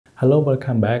Hello,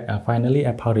 welcome back. Finally,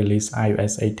 Apple released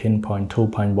iOS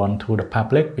 18.2.1 to the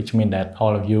public, which means that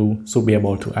all of you should be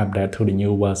able to update to the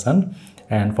new version.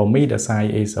 And for me, the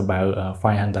size is about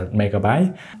 500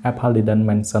 megabytes. Apple didn't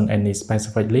mention any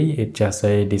specifically. It just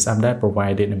says this update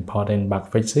provided important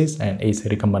bug fixes and is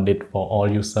recommended for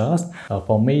all users.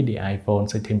 For me, the iPhone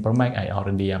 16 Pro Max, I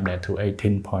already updated to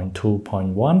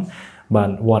 18.2.1.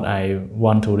 But what I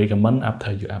want to recommend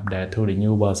after you update to the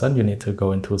new version, you need to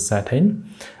go into setting,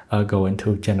 go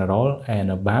into general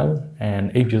and about, and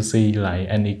if you see like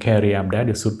any carry update,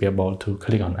 you should be able to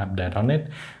click on update on it.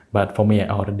 But for me, I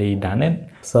already done it.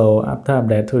 So after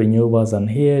update to the new version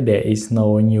here, there is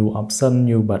no new option,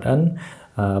 new button.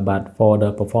 But for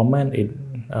the performance,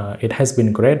 it has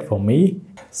been great for me.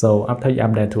 So after you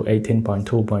update to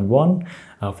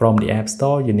 18.2.1 from the App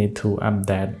Store, you need to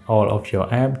update all of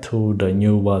your app to the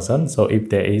new version. So if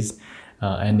there is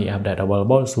any update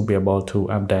available, you should be able to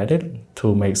update it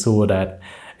to make sure that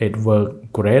it works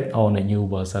great on the new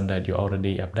version that you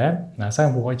already update. Now,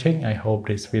 thanks for watching. I hope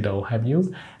this video helped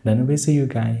you. Then we see you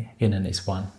guys in the next one.